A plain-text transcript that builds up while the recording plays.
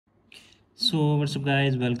So what's up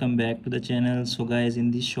guys, welcome back to the channel. So guys, in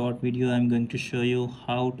this short video I'm going to show you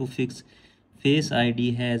how to fix face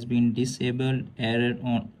ID has been disabled error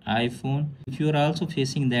on iPhone. If you are also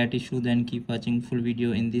facing that issue, then keep watching full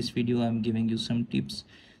video. In this video I'm giving you some tips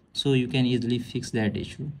so you can easily fix that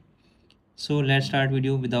issue. So let's start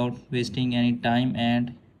video without wasting any time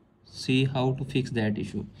and see how to fix that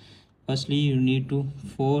issue. Firstly, you need to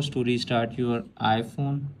force to restart your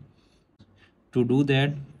iPhone. To do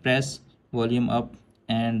that, press volume up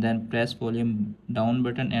and then press volume down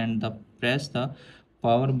button and press the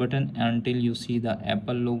power button until you see the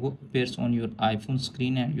Apple logo appears on your iPhone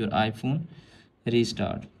screen and your iPhone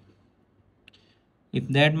restart. If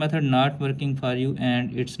that method not working for you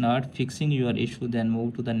and it's not fixing your issue, then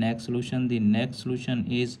move to the next solution. The next solution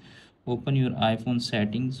is open your iPhone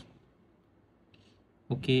settings.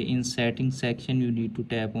 Okay, in settings section you need to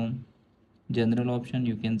tap on general option.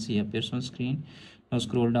 You can see appears on screen. Now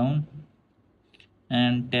scroll down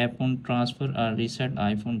and tap on transfer or reset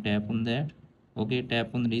iPhone. Tap on that. Okay,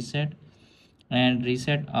 tap on reset and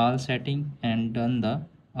reset all setting and done the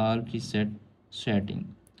all reset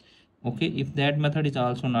setting. Okay, if that method is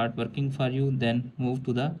also not working for you, then move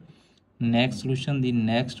to the next solution. The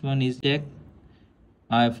next one is check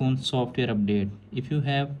iPhone software update. If you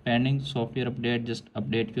have pending software update, just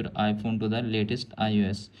update your iPhone to the latest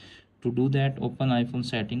iOS. To do that, open iPhone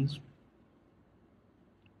settings.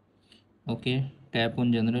 Okay, tap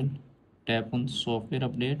on general, tap on software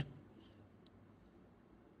update.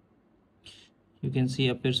 You can see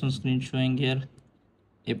appears on screen showing here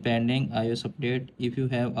a pending iOS update. If you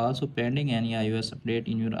have also pending any iOS update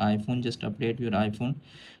in your iPhone, just update your iPhone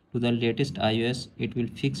to the latest iOS. It will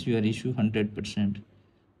fix your issue 100%.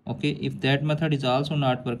 Okay, if that method is also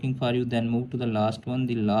not working for you, then move to the last one.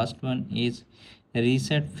 The last one is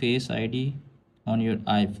reset face ID on your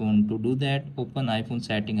iPhone. To do that, open iPhone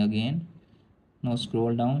setting again. Now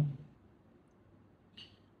scroll down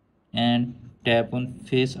and tap on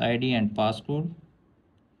face ID and passcode.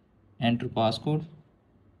 Enter passcode.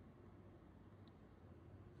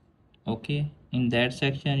 Okay, in that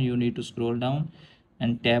section you need to scroll down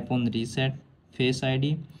and tap on reset face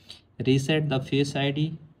ID. Reset the face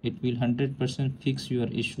ID. It will 100% fix your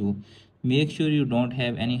issue. Make sure you don't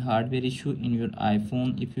have any hardware issue in your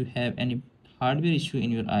iPhone. If you have any hardware issue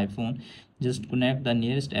in your iPhone, just connect the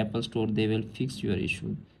nearest Apple store. They will fix your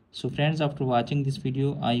issue. So friends, after watching this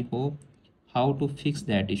video, I hope how to fix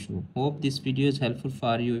that issue. Hope this video is helpful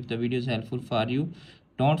for you. If the video is helpful for you,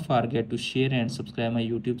 don't forget to share and subscribe my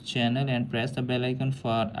YouTube channel and press the bell icon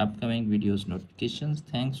for upcoming videos notifications.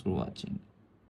 Thanks for watching.